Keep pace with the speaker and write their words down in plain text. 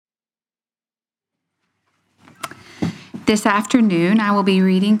This afternoon, I will be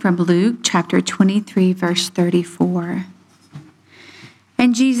reading from Luke chapter 23, verse 34.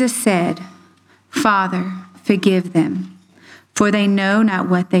 And Jesus said, "Father, forgive them, for they know not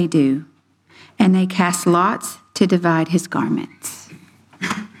what they do." And they cast lots to divide his garments.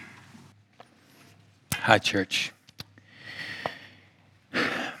 Hi, church.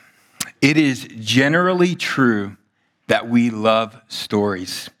 It is generally true that we love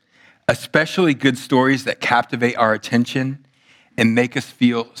stories, especially good stories that captivate our attention and make us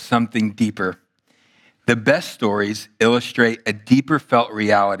feel something deeper. The best stories illustrate a deeper felt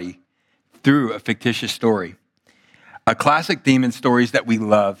reality through a fictitious story. A classic theme in stories that we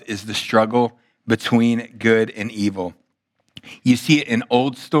love is the struggle between good and evil. You see it in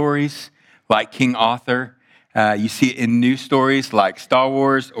old stories like King Arthur. You see it in new stories like Star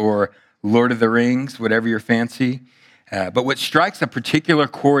Wars or Lord of the Rings, whatever your fancy. But what strikes a particular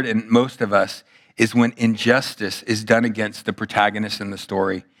chord in most of us is when injustice is done against the protagonist in the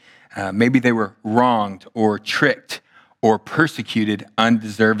story. Maybe they were wronged or tricked or persecuted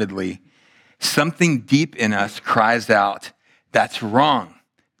undeservedly. Something deep in us cries out, "That's wrong,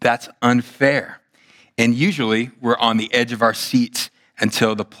 that's unfair." And usually we're on the edge of our seats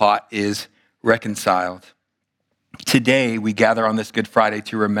until the plot is reconciled. Today, we gather on this Good Friday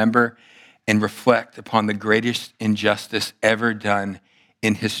to remember and reflect upon the greatest injustice ever done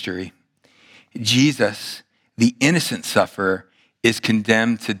in history. Jesus, the innocent sufferer, is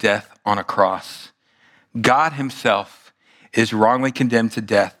condemned to death on a cross. God himself is wrongly condemned to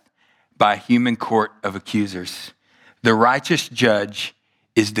death by a human court of accusers. The righteous judge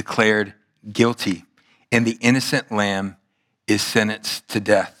is declared guilty, and the innocent lamb is sentenced to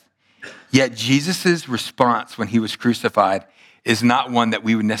death. Yet Jesus' response when he was crucified is not one that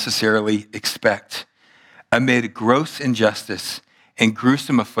we would necessarily expect. Amid gross injustice and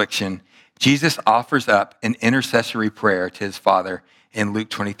gruesome affliction, Jesus offers up an intercessory prayer to his Father in Luke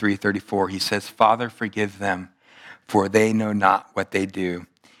 23:34. He says, "Father, forgive them, for they know not what they do."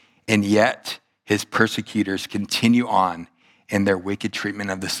 And yet his persecutors continue on in their wicked treatment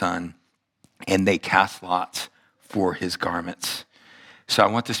of the Son, and they cast lots for his garments. So I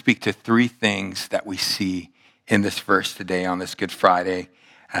want to speak to three things that we see in this verse today on this Good Friday.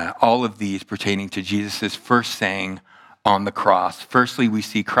 All of these pertaining to Jesus' first saying on the cross. Firstly, we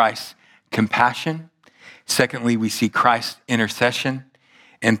see Christ's compassion. Secondly, we see Christ's intercession.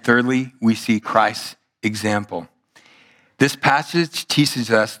 And thirdly, we see Christ's example. This passage teaches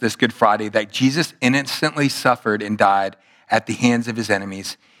us this Good Friday that Jesus innocently suffered and died at the hands of his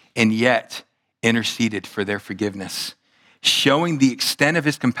enemies and yet interceded for their forgiveness, showing the extent of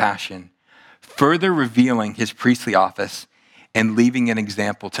his compassion, further revealing his priestly office and leaving an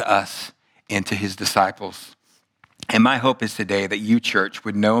example to us and to his disciples. And my hope is today that you, church,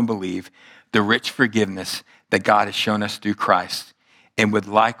 would know and believe the rich forgiveness that God has shown us through Christ and would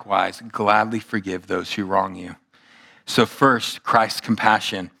likewise gladly forgive those who wrong you. So first, Christ's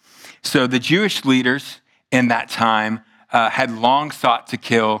compassion. So the Jewish leaders in that time had long sought to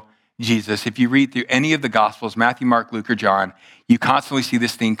kill Jesus. If you read through any of the Gospels, Matthew, Mark, Luke, or John, you constantly see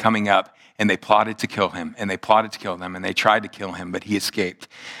this theme coming up, and they plotted to kill him, and they plotted to kill them, and they tried to kill him, but he escaped.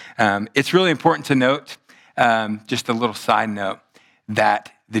 It's really important to note, just a little side note,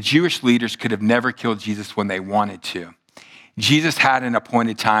 that the Jewish leaders could have never killed Jesus when they wanted to. Jesus had an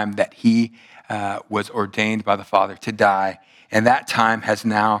appointed time that he was ordained by the Father to die, and that time has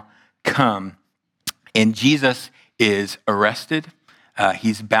now come. And Jesus is arrested,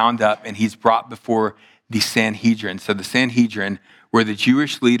 he's bound up, and he's brought before the Sanhedrin. So the Sanhedrin were the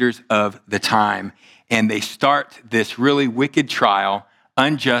Jewish leaders of the time, and they start this really wicked trial,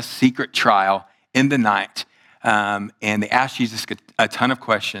 unjust secret trial in the night, and they ask Jesus a ton of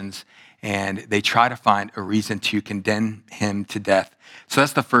questions, and they try to find a reason to condemn him to death. So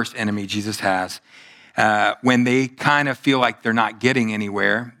that's the first enemy Jesus has. When they kind of feel like they're not getting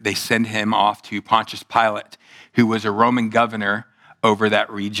anywhere, they send him off to Pontius Pilate, who was a Roman governor over that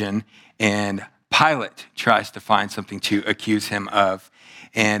region. And Pilate tries to find something to accuse him of.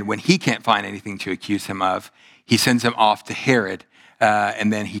 And when he can't find anything to accuse him of, he sends him off to Herod,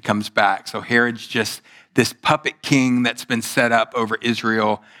 and then he comes back. So Herod's just this puppet king that's been set up over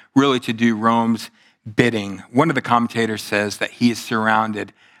Israel, really to do Rome's bidding. One of the commentators says that he is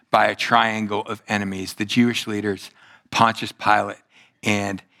surrounded by a triangle of enemies, the Jewish leaders, Pontius Pilate,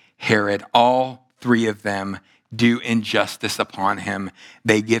 and Herod. All three of them do injustice upon him.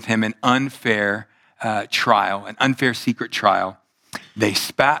 They give him an unfair trial, an unfair secret trial. They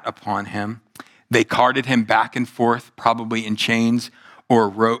spat upon him. They carted him back and forth, probably in chains or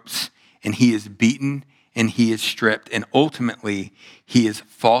ropes, and he is beaten and he is stripped, and ultimately he is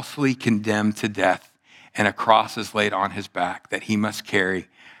falsely condemned to death and a cross is laid on his back that he must carry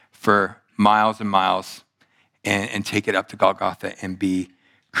for miles and miles and take it up to Golgotha and be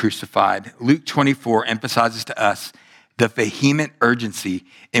crucified. Luke 24 emphasizes to us the vehement urgency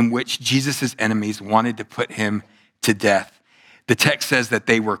in which Jesus' enemies wanted to put him to death. The text says that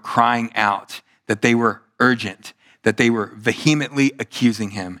they were crying out, that they were urgent, that they were vehemently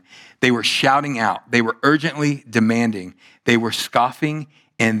accusing him. They were shouting out, they were urgently demanding, they were scoffing,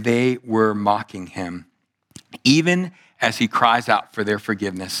 and they were mocking him. Even as he cries out for their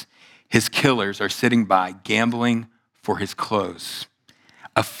forgiveness, his killers are sitting by gambling for his clothes,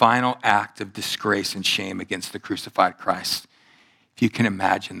 a final act of disgrace and shame against the crucified Christ. If you can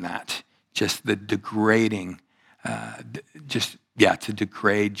imagine that, just the degrading, to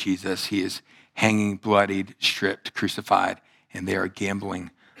degrade Jesus. He is hanging, bloodied, stripped, crucified, and they are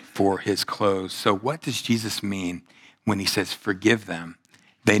gambling for his clothes. So what does Jesus mean when he says, forgive them?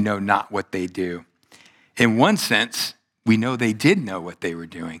 They know not what they do. In one sense, we know they did know what they were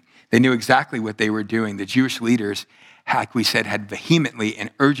doing. They knew exactly what they were doing. The Jewish leaders, like we said, had vehemently and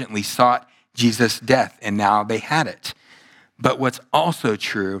urgently sought Jesus' death, and now they had it. But what's also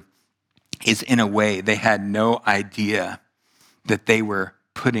true is, in a way, they had no idea that they were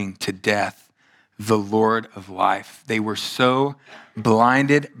putting to death the Lord of life. They were so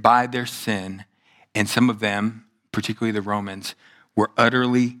blinded by their sin, and some of them, particularly the Romans, were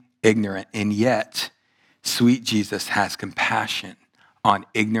utterly ignorant, and yet sweet Jesus has compassion on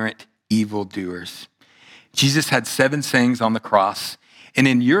ignorant evildoers. Jesus had 7 sayings on the cross, and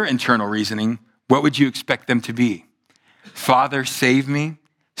in your internal reasoning, what would you expect them to be? Father, save me,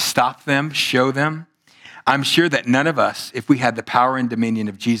 stop them, show them. I'm sure that none of us, if we had the power and dominion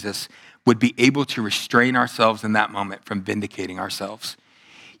of Jesus, would be able to restrain ourselves in that moment from vindicating ourselves.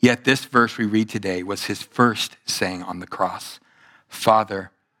 Yet this verse we read today was his first saying on the cross.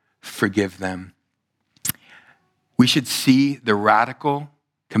 Father, forgive them. We should see the radical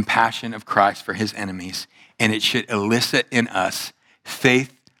compassion of Christ for his enemies, and it should elicit in us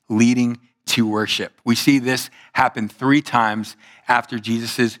faith leading to worship. We see this happen 3 times after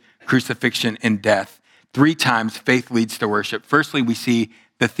Jesus' crucifixion and death. 3 times faith leads to worship. Firstly, we see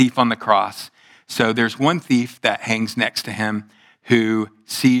the thief on the cross. So there's one thief that hangs next to him who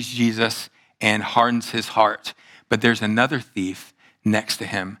sees Jesus and hardens his heart. But there's another thief next to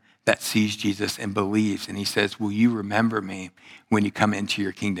him that sees Jesus and believes. And he says, will you remember me when you come into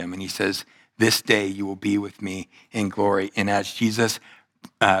your kingdom? And he says, this day you will be with me in glory. And as Jesus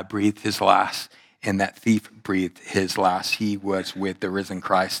breathed his last, and that thief breathed his last, he was with the risen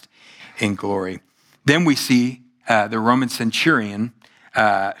Christ in glory. Then we see the Roman centurion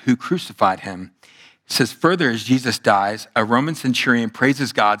who crucified him. It says, further, as Jesus dies, a Roman centurion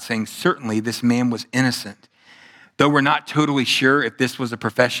praises God, saying, certainly this man was innocent. Though we're not totally sure if this was a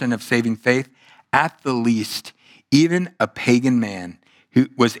profession of saving faith, at the least, even a pagan man who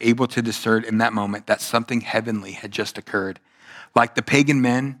was able to discern in that moment that something heavenly had just occurred. Like the pagan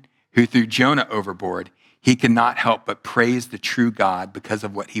men who threw Jonah overboard, he could not help but praise the true God because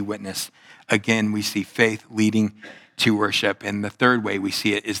of what he witnessed. Again, we see faith leading to worship. And the third way we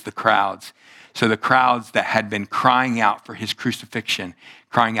see it is the crowds. So the crowds that had been crying out for his crucifixion,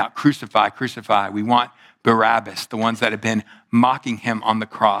 crying out, crucify, crucify. We want Barabbas, the ones that have been mocking him on the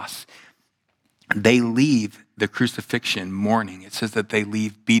cross. They leave the crucifixion mourning. It says that they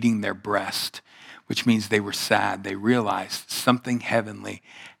leave beating their breast, which means they were sad. They realized something heavenly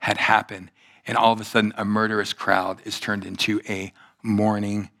had happened. And all of a sudden, a murderous crowd is turned into a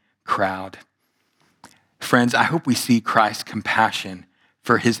mourning crowd. Friends, I hope we see Christ's compassion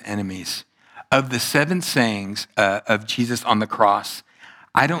for his enemies. Of the 7 sayings of Jesus on the cross,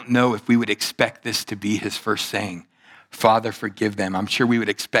 I don't know if we would expect this to be his first saying. Father, forgive them. I'm sure we would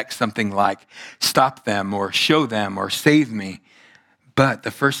expect something like, stop them or show them or save me. But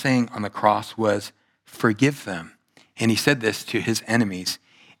the first saying on the cross was, forgive them. And he said this to his enemies.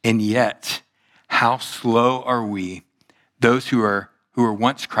 And yet, how slow are we, those who were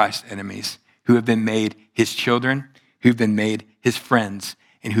once Christ's enemies, who have been made his children, who've been made his friends,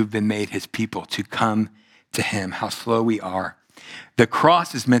 and who've been made his people, to come to him. How slow we are. The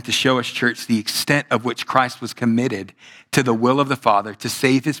cross is meant to show us, church, the extent of which Christ was committed to the will of the Father to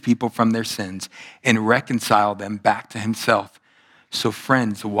save his people from their sins and reconcile them back to himself. So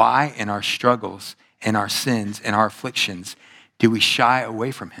friends, why in our struggles and our sins and our afflictions do we shy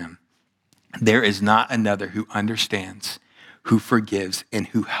away from him? There is not another who understands, who forgives, and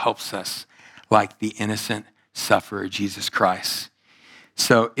who helps us like the innocent sufferer, Jesus Christ.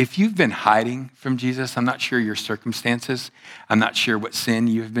 So if you've been hiding from Jesus, I'm not sure your circumstances, I'm not sure what sin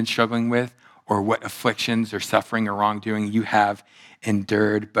you have been struggling with or what afflictions or suffering or wrongdoing you have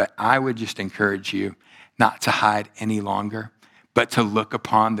endured. But I would just encourage you not to hide any longer, but to look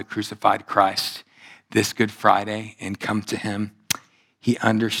upon the crucified Christ this Good Friday and come to him. He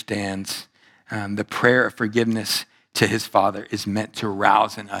understands. The prayer of forgiveness to his Father is meant to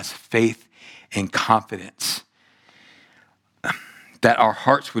rouse in us faith and confidence that our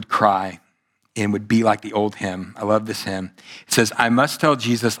hearts would cry and would be like the old hymn. I love this hymn. It says, I must tell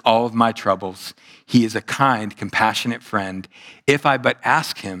Jesus all of my troubles. He is a kind, compassionate friend. If I but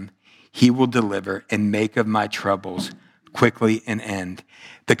ask him, he will deliver and make of my troubles quickly an end.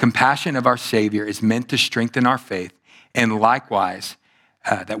 The compassion of our Savior is meant to strengthen our faith, and likewise,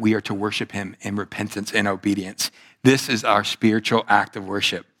 that we are to worship him in repentance and obedience. This is our spiritual act of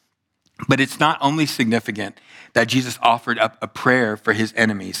worship. But it's not only significant that Jesus offered up a prayer for his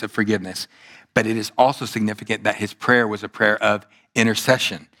enemies of forgiveness, but it is also significant that his prayer was a prayer of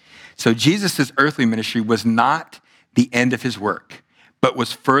intercession. So Jesus' earthly ministry was not the end of his work, but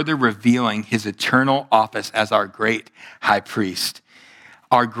was further revealing his eternal office as our great high priest.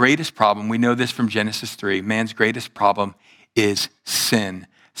 Our greatest problem, we know this from Genesis 3, man's greatest problem is sin.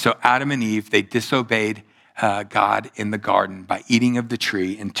 So Adam and Eve, they disobeyed God in the garden by eating of the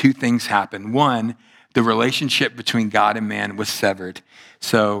tree, and two things happened. One, the relationship between God and man was severed.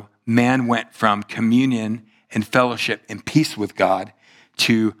 So man went from communion and fellowship and peace with God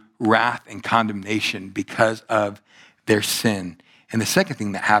to wrath and condemnation because of their sin. And the second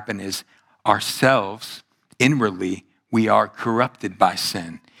thing that happened is ourselves, inwardly, we are corrupted by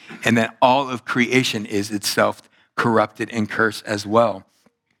sin. And that all of creation is itself corrupted and cursed as well.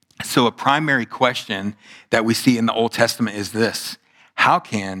 So a primary question that we see in the Old Testament is this: how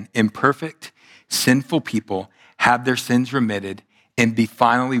can imperfect, sinful people have their sins remitted and be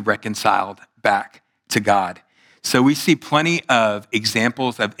finally reconciled back to God? So we see plenty of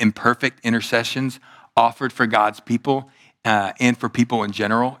examples of imperfect intercessions offered for God's people and for people in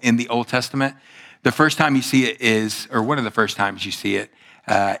general in the Old Testament. The first time you see it is, or one of the first times you see it,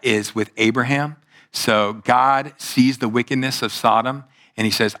 is with Abraham. So God sees the wickedness of Sodom, and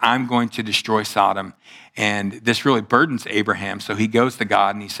he says, I'm going to destroy Sodom. And this really burdens Abraham. So he goes to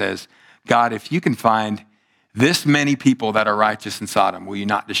God and he says, God, if you can find this many people that are righteous in Sodom, will you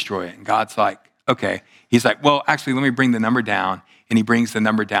not destroy it? And God's like, okay. He's like, well, actually, let me bring the number down. And he brings the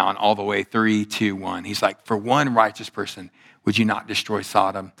number down all the way 3, 2, 1. He's like, for one righteous person, would you not destroy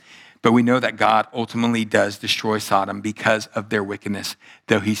Sodom? But we know that God ultimately does destroy Sodom because of their wickedness,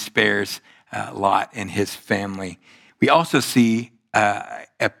 though he spares Lot and his family. We also see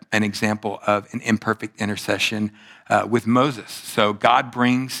an example of an imperfect intercession with Moses. So God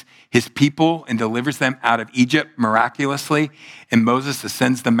brings his people and delivers them out of Egypt miraculously, and Moses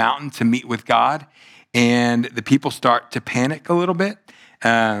ascends the mountain to meet with God, and the people start to panic a little bit.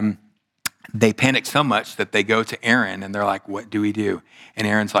 They panic so much that they go to Aaron and they're like, what do we do? And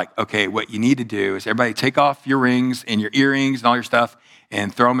Aaron's like, okay, what you need to do is everybody take off your rings and your earrings and all your stuff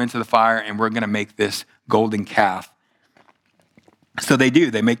and throw them into the fire, and we're going to make this golden calf. So they do.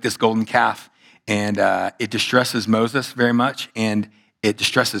 They make this golden calf, and it distresses Moses very much, and it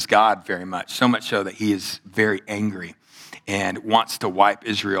distresses God very much, so much so that he is very angry and wants to wipe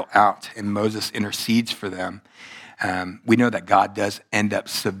Israel out, and Moses intercedes for them. We know that God does end up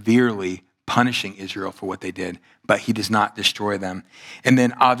severely punishing Israel for what they did, but he does not destroy them. And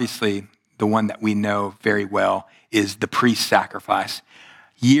then obviously the one that we know very well is the priest sacrifice.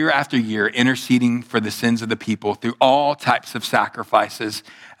 Year after year, interceding for the sins of the people through all types of sacrifices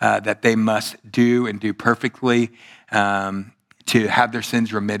that they must do and do perfectly to have their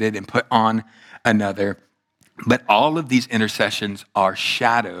sins remitted and put on another. But all of these intercessions are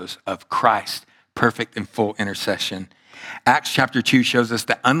shadows of Christ, perfect and full intercession. Acts chapter 2 shows us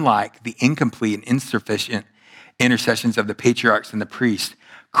that unlike the incomplete and insufficient intercessions of the patriarchs and the priests,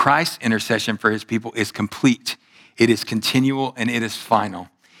 Christ's intercession for his people is complete. It is continual and it is final.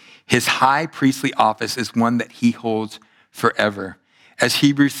 His high priestly office is one that he holds forever. As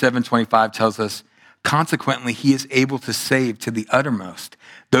Hebrews 7:25 tells us, consequently, he is able to save to the uttermost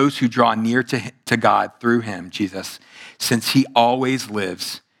those who draw near to God through him, Jesus, since he always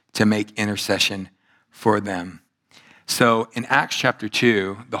lives to make intercession for them. So in Acts chapter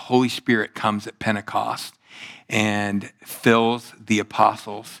 2, the Holy Spirit comes at Pentecost and fills the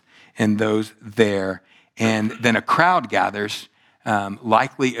apostles and those there. And then a crowd gathers,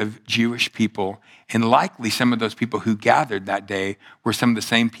 likely of Jewish people, and likely some of those people who gathered that day were some of the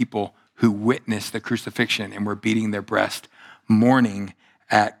same people who witnessed the crucifixion and were beating their breast, mourning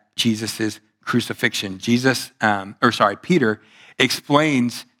at Jesus' crucifixion. Peter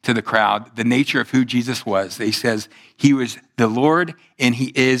explains to the crowd the nature of who Jesus was. He says, he was the Lord and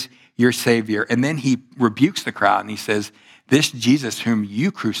he is your Savior. And then he rebukes the crowd and he says this Jesus whom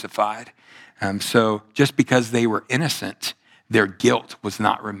you crucified. So just because they were innocent, their guilt was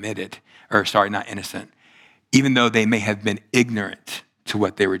not remitted, not innocent. Even though they may have been ignorant to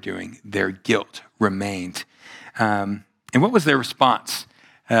what they were doing, their guilt remained. And what was their response?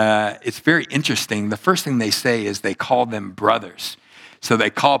 It's very interesting. The first thing they say is they call them brothers. So they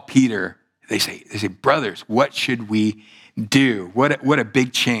call Peter, they say, brothers, what should we do? What a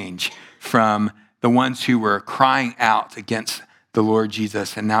big change from the ones who were crying out against the Lord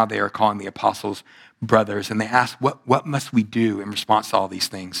Jesus, and now they are calling the apostles brothers. And they ask, what must we do in response to all these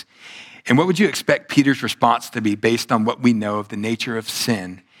things? And what would you expect Peter's response to be based on what we know of the nature of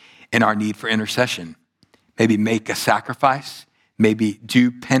sin and our need for intercession? Maybe make a sacrifice, maybe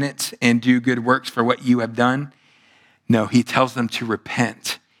do penance and do good works for what you have done. No, he tells them to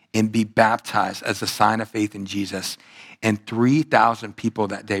repent and be baptized as a sign of faith in Jesus. And 3,000 people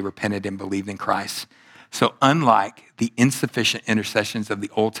that day repented and believed in Christ. So unlike the insufficient intercessions of the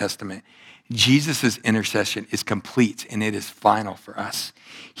Old Testament, Jesus' intercession is complete and it is final for us.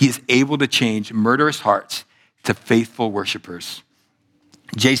 He is able to change murderous hearts to faithful worshipers.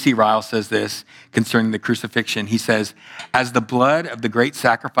 J.C. Ryle says this concerning the crucifixion. He says, as the blood of the great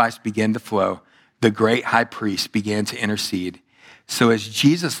sacrifice began to flow, the great high priest began to intercede. So as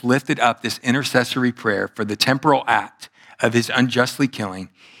Jesus lifted up this intercessory prayer for the temporal act of his unjustly killing,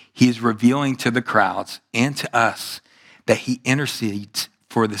 he is revealing to the crowds and to us that he intercedes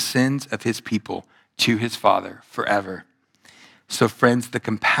for the sins of his people to his Father forever. So friends, the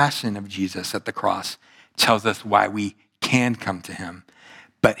compassion of Jesus at the cross tells us why we can come to him,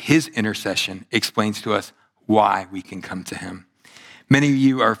 but his intercession explains to us why we can come to him. Many of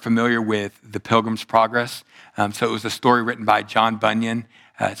you are familiar with The Pilgrim's Progress. So it was a story written by John Bunyan.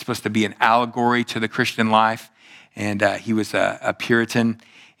 It's supposed to be an allegory to the Christian life. And he was a Puritan.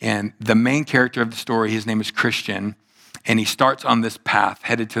 And the main character of the story, his name is Christian. And he starts on this path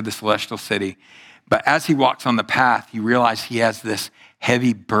headed to the celestial city. But as he walks on the path, you realize he has this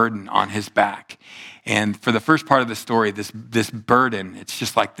heavy burden on his back. And for the first part of the story, this burden, it's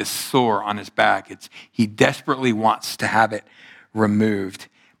just like this sore on his back. He desperately wants to have it removed.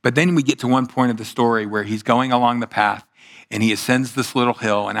 But then we get to one point of the story where he's going along the path and he ascends this little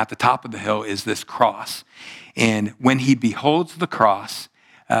hill, and at the top of the hill is this cross. And when he beholds the cross,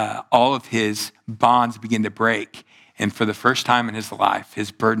 all of his bonds begin to break. And for the first time in his life,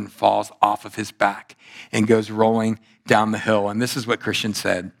 his burden falls off of his back and goes rolling down the hill. And this is what Christian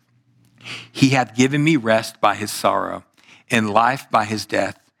said. He hath given me rest by his sorrow and life by his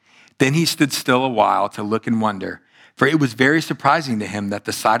death. Then he stood still a while to look and wonder, for it was very surprising to him that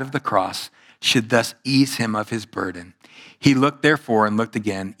the sight of the cross should thus ease him of his burden. He looked therefore and looked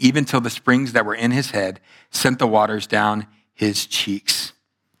again, even till the springs that were in his head sent the waters down his cheeks.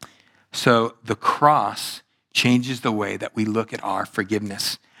 So the cross changes the way that we look at our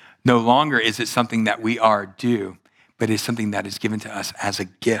forgiveness. No longer is it something that we are due, but it's something that is given to us as a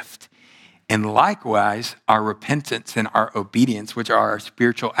gift. And likewise, our repentance and our obedience, which are our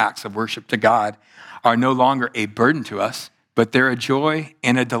spiritual acts of worship to God, are no longer a burden to us, but they're a joy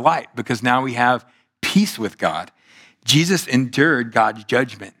and a delight because now we have peace with God. Jesus endured God's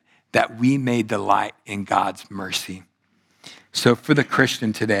judgment that we may delight in God's mercy. So for the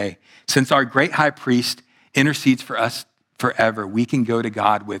Christian today, since our great high priest intercedes for us forever, we can go to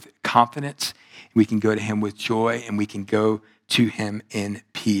God with confidence, we can go to him with joy, and we can go to him in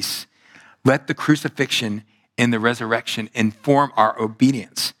peace. Let the crucifixion and the resurrection inform our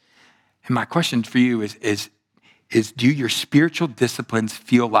obedience. And my question for you is do your spiritual disciplines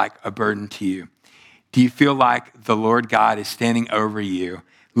feel like a burden to you? Do you feel like the Lord God is standing over you,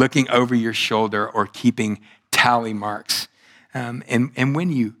 looking over your shoulder, or keeping tally marks? And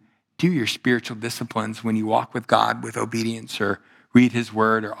when you do your spiritual disciplines, when you walk with God with obedience or read his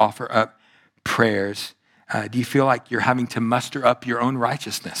word or offer up prayers, do you feel like you're having to muster up your own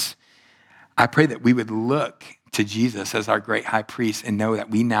righteousness? I pray that we would look to Jesus as our great high priest and know that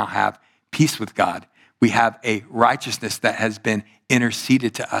we now have peace with God. We have a righteousness that has been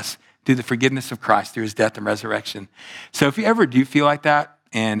interceded to us through the forgiveness of Christ, through his death and resurrection. So if you ever do feel like that,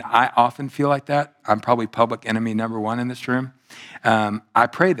 and I often feel like that, I'm probably public enemy number one in this room, I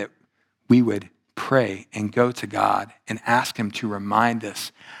pray that we would pray and go to God and ask him to remind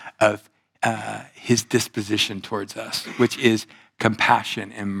us of his disposition towards us, which is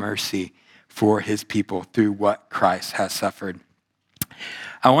compassion and mercy for his people through what Christ has suffered.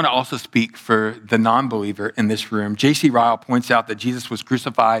 I want to also speak for the non-believer in this room. J.C. Ryle points out that Jesus was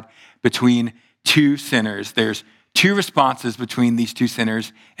crucified between two sinners. There's two responses between these two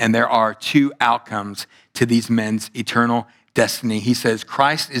sinners, and there are two outcomes to these men's eternal destiny. He says,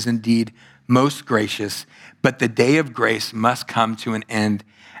 Christ is indeed most gracious, but the day of grace must come to an end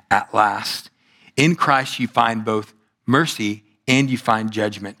at last. In Christ, you find both mercy and you find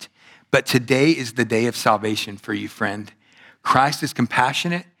judgment. But today is the day of salvation for you, friend. Christ is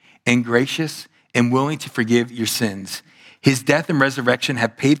compassionate and gracious and willing to forgive your sins. His death and resurrection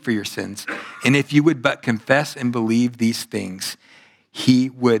have paid for your sins. And if you would but confess and believe these things, he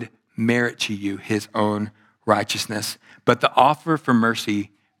would merit to you his own righteousness. But the offer for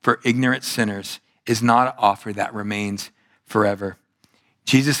mercy for ignorant sinners is not an offer that remains forever.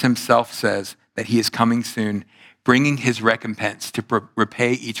 Jesus himself says that he is coming soon, bringing his recompense to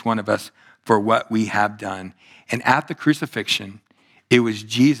repay each one of us for what we have done. And at the crucifixion, it was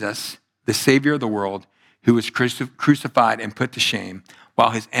Jesus, the Savior of the world, who was crucified and put to shame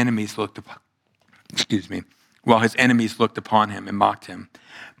while his enemies looked upon him and mocked him.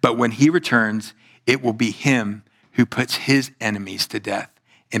 But when he returns, it will be him who puts his enemies to death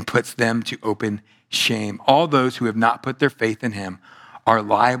and puts them to open shame. All those who have not put their faith in him are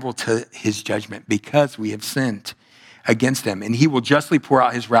liable to his judgment because we have sinned against him. And he will justly pour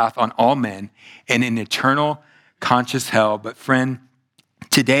out his wrath on all men and in eternal conscious hell. But friend,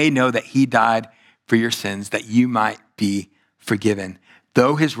 today know that he died for your sins, that you might be forgiven.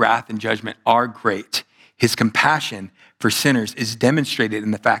 Though his wrath and judgment are great, his compassion for sinners is demonstrated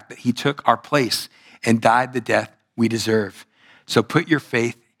in the fact that he took our place and died the death we deserve. So put your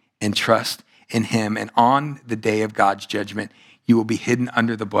faith and trust in him, and on the day of God's judgment, you will be hidden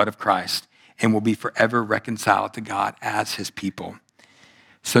under the blood of Christ and will be forever reconciled to God as his people.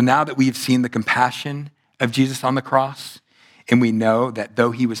 So now that we've seen the compassion of Jesus on the cross, and we know that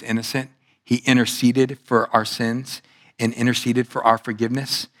though he was innocent, he interceded for our sins and interceded for our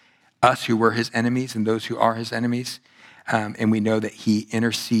forgiveness, us who were his enemies and those who are his enemies, and we know that he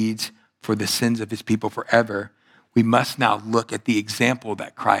intercedes for the sins of his people forever, we must now look at the example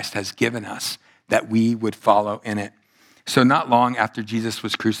that Christ has given us, that we would follow in it. So not long after Jesus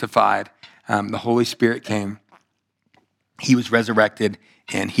was crucified, the Holy Spirit came, he was resurrected,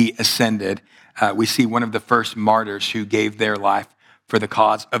 and he ascended. We see one of the first martyrs who gave their life for the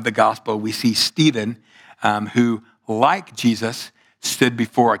cause of the gospel. We see Stephen, who, like Jesus, stood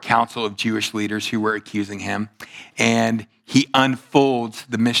before a council of Jewish leaders who were accusing him, and he unfolds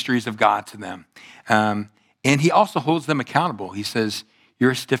the mysteries of God to them. And he also holds them accountable. He says,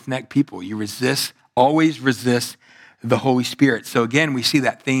 you're a stiff-necked people. You always resist the Holy Spirit. So again, we see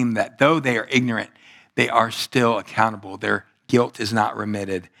that theme that though they are ignorant, they are still accountable. Their guilt is not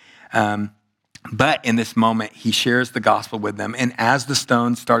remitted. But in this moment, he shares the gospel with them. And as the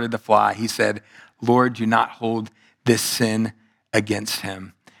stones started to fly, he said, Lord, do not hold this sin against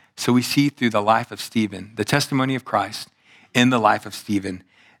him. So we see through the life of Stephen, the testimony of Christ in the life of Stephen,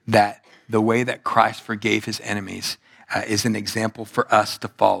 that the way that Christ forgave his enemies is an example for us to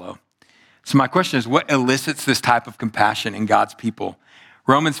follow. So my question is, what elicits this type of compassion in God's people?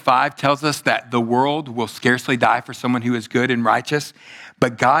 Romans 5 tells us that the world will scarcely die for someone who is good and righteous,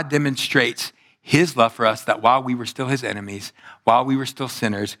 but God demonstrates his love for us that while we were still his enemies, while we were still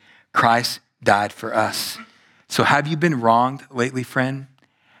sinners, Christ died for us. So have you been wronged lately, friend?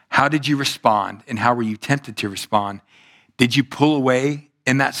 How did you respond, and how were you tempted to respond? Did you pull away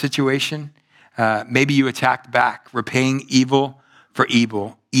in that situation? Maybe you attacked back, repaying evil for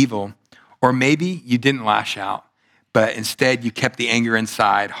evil, or maybe you didn't lash out, but instead you kept the anger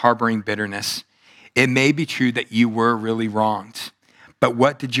inside, harboring bitterness. It may be true that you were really wronged, but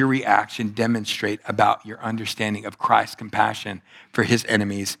what did your reaction demonstrate about your understanding of Christ's compassion for his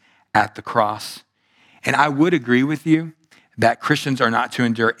enemies at the cross? And I would agree with you that Christians are not to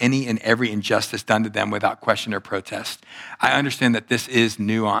endure any and every injustice done to them without question or protest. I understand that this is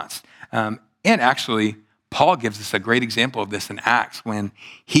nuanced. And actually, Paul gives us a great example of this in Acts when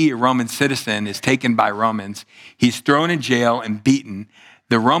he, a Roman citizen, is taken by Romans. He's thrown in jail and beaten.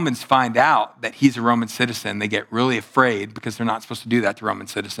 The Romans find out that he's a Roman citizen. They get really afraid because they're not supposed to do that to Roman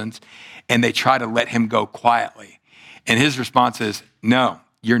citizens. And they try to let him go quietly. And his response is, no,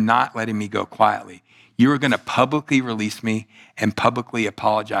 you're not letting me go quietly. You are going to publicly release me and publicly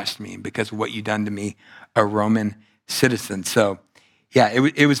apologize to me because of what you've done to me, a Roman citizen. So yeah,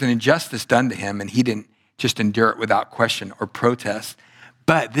 it was an injustice done to him, and he didn't just endure it without question or protest.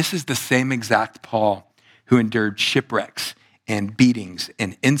 But this is the same exact Paul who endured shipwrecks and beatings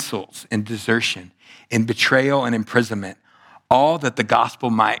and insults and desertion and betrayal and imprisonment, all that the gospel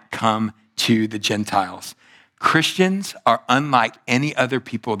might come to the Gentiles. Christians are unlike any other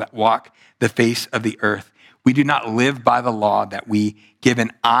people that walk the face of the earth. We do not live by the law that we give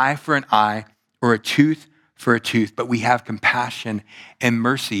an eye for an eye or a tooth for a tooth, but we have compassion and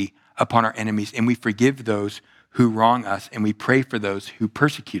mercy upon our enemies, and we forgive those who wrong us, and we pray for those who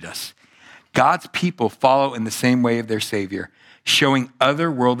persecute us. God's people follow in the same way of their Savior, showing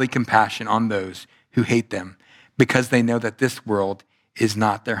otherworldly compassion on those who hate them because they know that this world is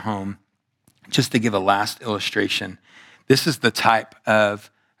not their home. Just to give a last illustration, this is the type of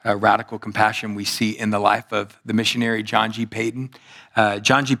radical compassion we see in the life of the missionary John G. Paton.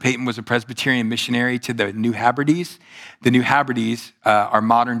 John G. Paton was a Presbyterian missionary to the New Hebrides. The New Hebrides are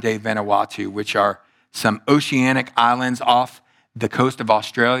modern-day Vanuatu, which are some oceanic islands off the coast of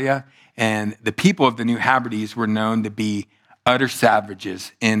Australia. And the people of the New Hebrides were known to be utter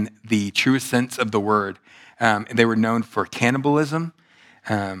savages in the truest sense of the word. They were known for cannibalism.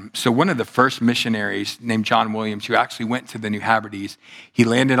 So one of the first missionaries named John Williams, who actually went to the New Hebrides, he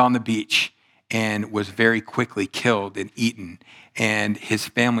landed on the beach and was very quickly killed and eaten. And his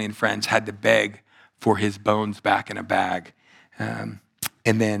family and friends had to beg for his bones back in a bag. And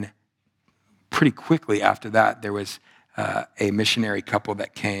then pretty quickly after that, there was a missionary couple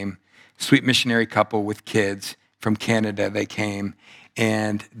that came, sweet missionary couple with kids from Canada. They came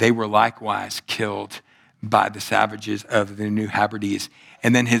and they were likewise killed by the savages of the New Hebrides.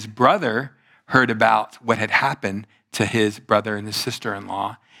 And then his brother heard about what had happened to his brother and his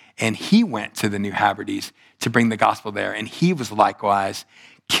sister-in-law, and he went to the New Hebrides to bring the gospel there, and he was likewise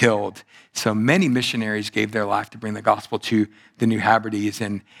killed. So many missionaries gave their life to bring the gospel to the New Hebrides,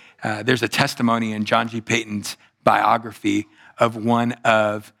 and there's a testimony in John G. Paton's biography of one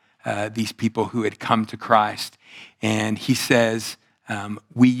of these people who had come to Christ, and he says,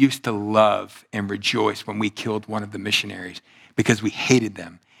 we used to love and rejoice when we killed one of the missionaries because we hated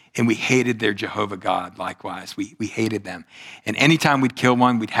them and we hated their Jehovah God likewise. We hated them. And anytime we'd kill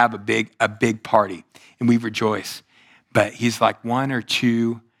one, we'd have a big party and we'd rejoice. But he's like 1 or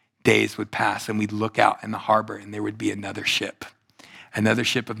 2 days would pass and we'd look out in the harbor and there would be another ship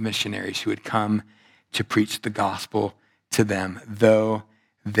of missionaries who had come to preach the gospel to them, though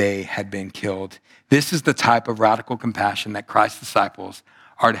they had been killed. This is the type of radical compassion that Christ's disciples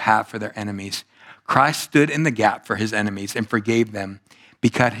are to have for their enemies. Christ stood in the gap for his enemies and forgave them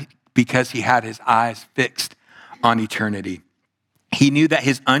because he had his eyes fixed on eternity. He knew that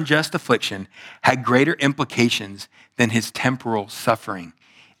his unjust affliction had greater implications than his temporal suffering.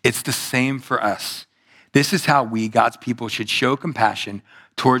 It's the same for us. This is how we, God's people, should show compassion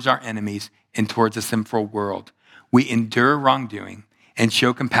towards our enemies and towards a sinful world. We endure wrongdoing and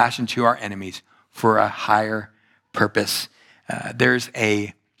show compassion to our enemies for a higher purpose. There's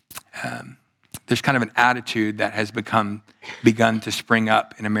kind of an attitude that has begun to spring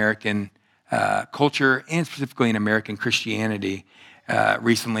up in American culture and specifically in American Christianity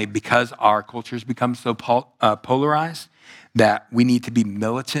recently because our culture has become so polarized that we need to be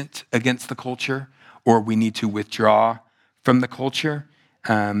militant against the culture or we need to withdraw from the culture.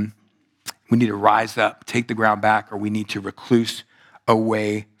 We need to rise up, take the ground back, or we need to recluse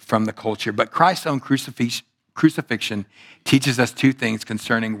away from the culture. But Christ's own crucifixion teaches us 2 things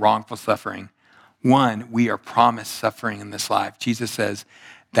concerning wrongful suffering. One, we are promised suffering in this life. Jesus says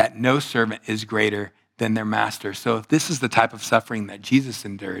that no servant is greater than their master. So if this is the type of suffering that Jesus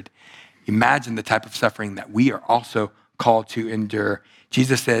endured, imagine the type of suffering that we are also called to endure.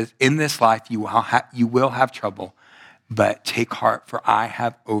 Jesus says, in this life you will have trouble, but take heart, for I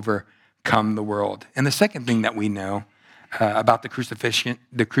have overcome the world. And the second thing that we know about the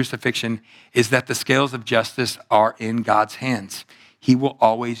crucifixion is that the scales of justice are in God's hands. He will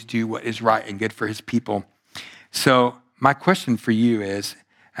always do what is right and good for his people. So my question for you is,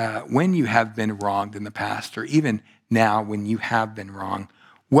 when you have been wronged in the past, or even now when you have been wronged,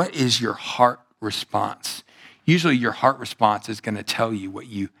 what is your heart response? Usually your heart response is going to tell you what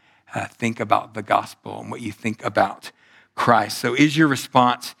you think about the gospel and what you think about Christ. So is your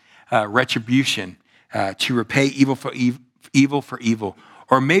response retribution, to repay evil for evil?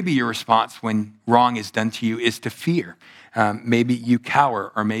 Or maybe your response when wrong is done to you is to fear. Maybe you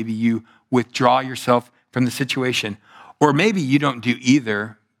cower, or maybe you withdraw yourself from the situation. Or maybe you don't do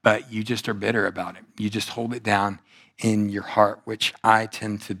either, but you just are bitter about it. You just hold it down in your heart, which I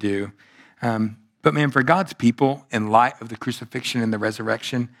tend to do. But man, for God's people, in light of the crucifixion and the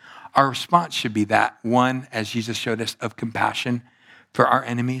resurrection, our response should be that one, as Jesus showed us, of compassion for our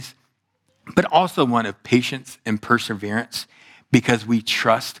enemies, but also one of patience and perseverance, because we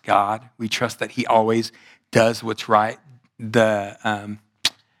trust God. We trust that he always does what's right. The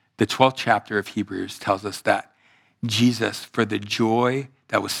 12th chapter of Hebrews tells us that Jesus, for the joy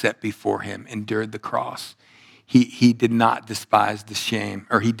that was set before him, endured the cross. He did not despise the shame,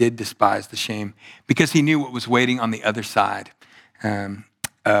 or he did despise the shame, because he knew what was waiting on the other side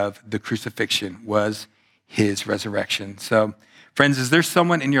of the crucifixion was his resurrection. So, friends, is there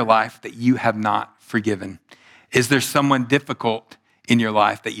someone in your life that you have not forgiven? Is there someone difficult in your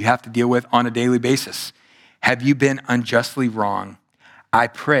life that you have to deal with on a daily basis? Have you been unjustly wrong? I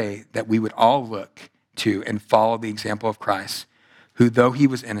pray that we would all look to and follow the example of Christ, who, though he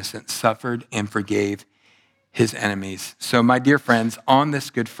was innocent, suffered and forgave his enemies. So, my dear friends, on this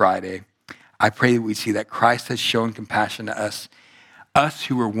Good Friday, I pray that we see that Christ has shown compassion to us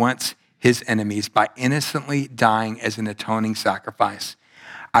who were once his enemies, by innocently dying as an atoning sacrifice.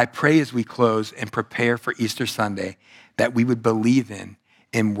 I pray as we close and prepare for Easter Sunday that we would believe in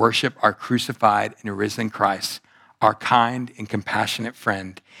and worship our crucified and risen Christ, our kind and compassionate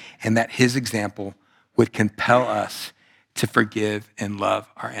friend, and that his example would compel us to forgive and love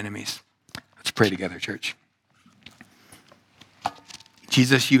our enemies. Let's pray together, church.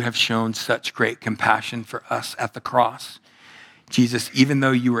 Jesus, you have shown such great compassion for us at the cross. Jesus, even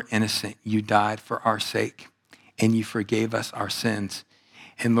though you were innocent, you died for our sake and you forgave us our sins.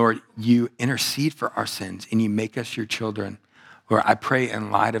 And Lord, you intercede for our sins and you make us your children. Lord, I pray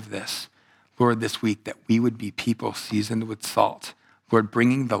in light of this, Lord, this week that we would be people seasoned with salt. Lord,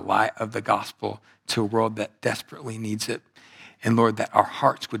 bringing the light of the gospel to a world that desperately needs it. And Lord, that our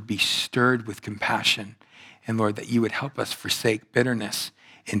hearts would be stirred with compassion. And Lord, that you would help us forsake bitterness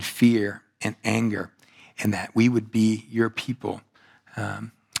and fear and anger, and that we would be your people,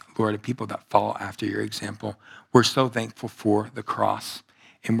 Lord, a people that follow after your example. We're so thankful for the cross,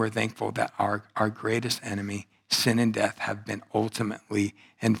 and we're thankful that our greatest enemy, sin and death, have been ultimately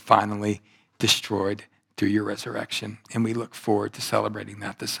and finally destroyed through your resurrection. And we look forward to celebrating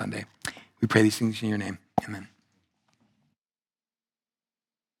that this Sunday. We pray these things in your name. Amen.